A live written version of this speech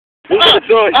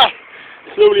die.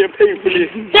 Slowly and painfully.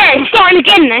 There, it's starting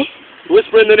again now.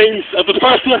 Whispering the names of the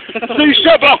person. Say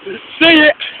Shabba! Say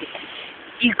it!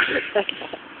 You...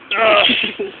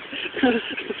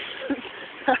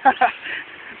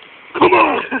 Come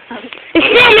on! It's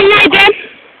filming now, Ben.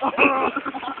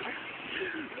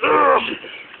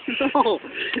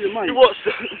 No, what's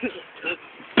that?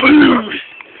 Boom!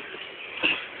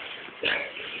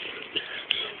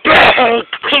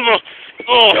 Come on!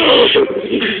 Oh!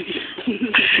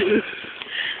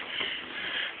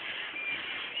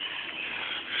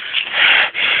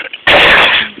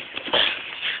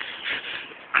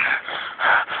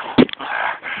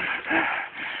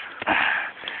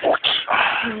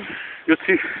 You're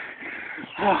too...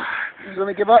 You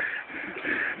gonna give up?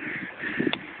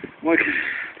 Mike,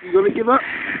 you gonna give up?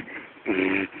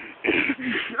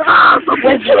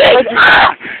 Where's it?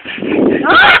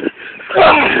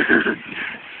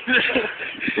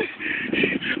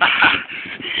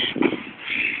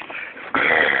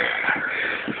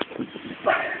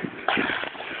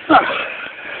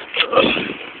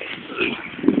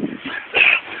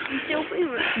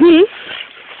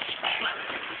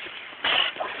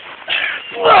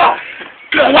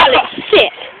 That looks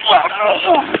sick.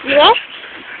 Yeah?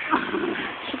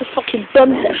 It's a fucking bum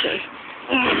session.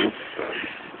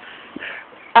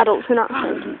 Adults in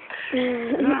action.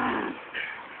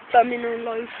 Bumming on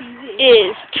low TV.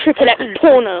 Is triple X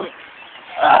porno.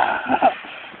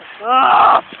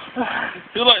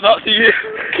 You like that, do you?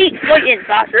 Keep fighting,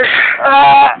 bastard.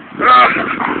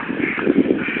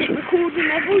 Is it recording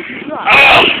their voices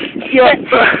right? Yep.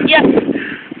 Yep.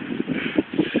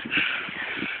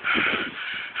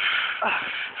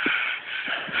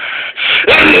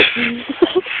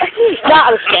 That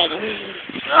was scary.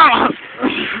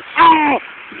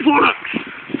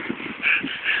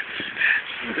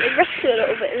 They rest it a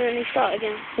little bit and then they start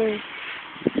again.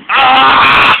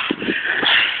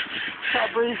 Start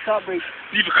breathe.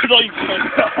 Neither could I,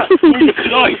 Neither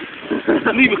could I.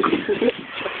 Neither could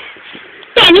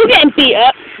Dan, you're getting beat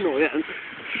up. No, yeah.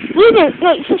 We don't,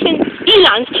 like, fucking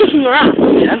Elon's kicking your ass.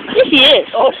 Yeah. Yes, he is.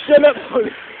 Oh, shut up.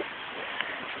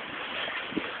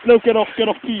 No, get off,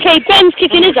 please. Okay, Ben's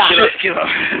kicking his ass. Get up.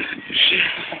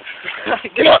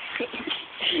 Get up.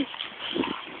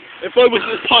 If I was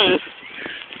this tired...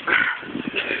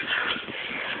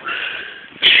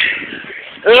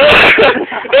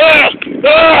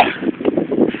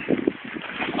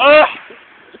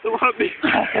 Don't hurt me.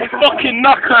 I'm fucking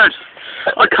knackered.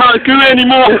 I can't do it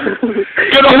anymore.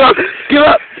 Get up. Give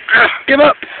up. Give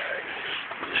up.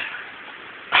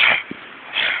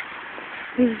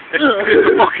 It's a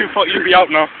fucking fuck. You'll be out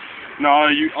now. No,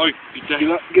 you're dead.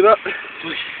 Give up. Give up.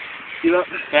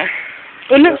 Yeah.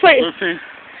 It looks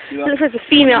like a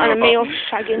female and a male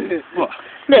shagging. What?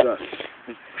 Look.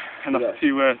 And that's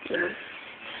 2 words.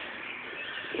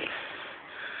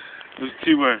 There's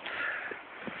 2 words.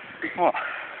 What?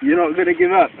 You're not gonna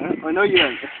give up, huh? I know you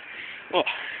ain't. What?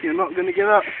 You're not gonna give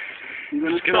up. You're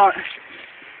gonna start.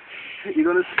 You're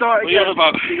gonna start again. You're gonna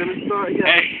start again.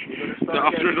 Hey,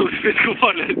 after a little physical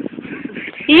violence.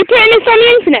 Are you putting this on the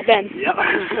internet, Ben? Yep.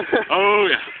 Oh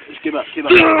yeah. Just give up.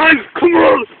 Come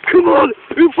on.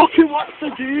 Who fucking wants to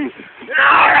do?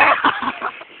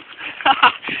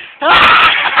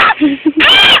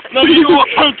 No, you are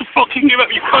trying to fucking give up.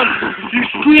 You can't. You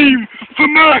scream for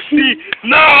mercy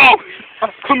now.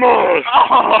 Come on.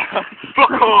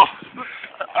 Fuck off.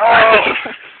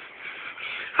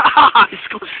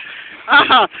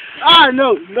 No,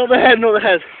 not the head.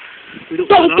 Go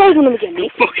on him again,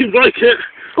 mate. Fucking like it.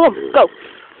 Go on, go.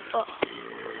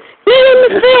 We're in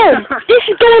the film. This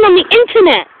is going on the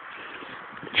internet.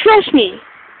 Trust me.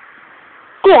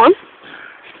 Go on.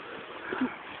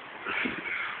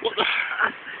 What the?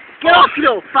 Get off, you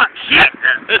little fat shit!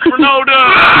 It's Ronaldo!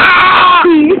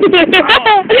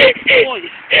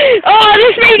 Oh,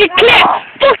 this made it clip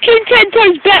fucking 10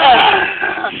 times better!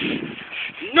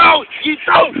 No, you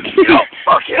don't! You don't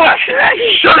fucking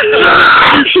shut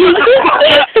up!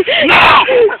 No!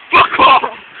 Fuck off!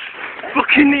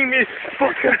 Fucking need me!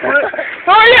 Fucking...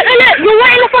 Oh, look! You're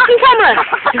right in the fucking camera!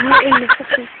 You're right in the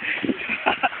fucking...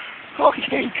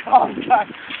 Fucking calm down!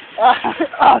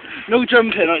 No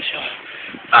jumping, I'm sure.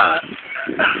 I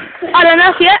don't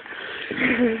know yet.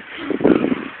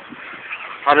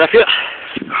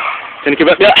 Can you give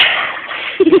up yet?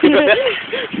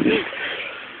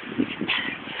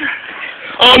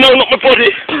 Oh no, not my body!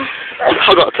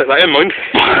 I've got to take that in mind.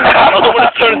 I don't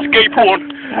want to turn into gay porn.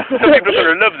 Some people are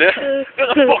going to love this. Get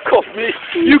the fuck off me.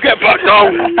 You get back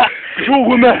down. You're a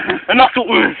woman, and that's what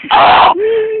we're...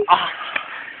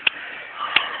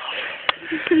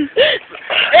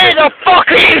 Hey, the fuck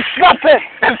are you slapping?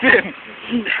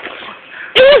 It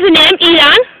wasn't him,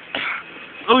 Elan.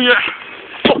 Oh yeah.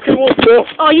 Fucking what for?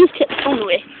 Oh, you tipped the phone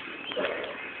away.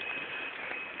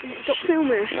 Stop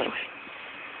filming. No.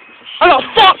 I got a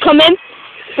fart coming.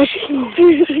 That's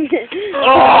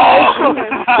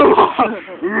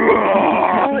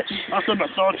a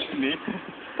massage to me.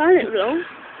 Found it long.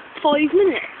 5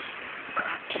 minutes.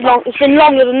 It's been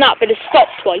longer than that, but it's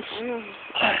stopped twice.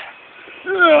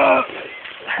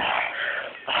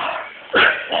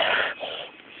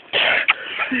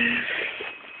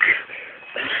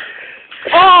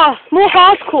 Ah, more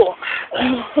hardcore.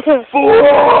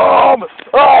 Forearm!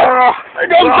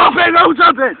 No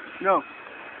tapping! No.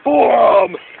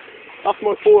 Forearm! That's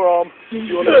my forearm.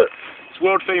 You want it? It's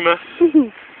world famous.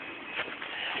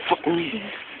 Fuck me.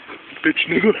 Bitch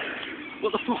nigga.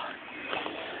 What the fuck?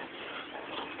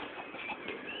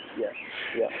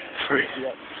 Yeah. 3.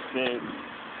 Yeah.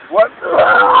 What?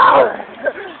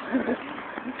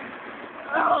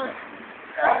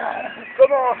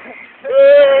 Come on!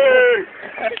 Hey!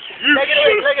 Leg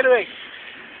in the wing!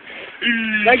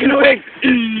 Leg in the wing!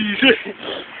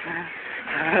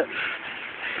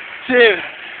 2,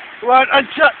 1, and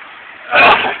shut!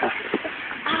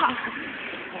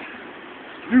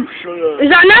 You shut up! Is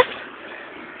that enough?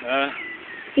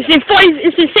 It's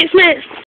been 6 minutes.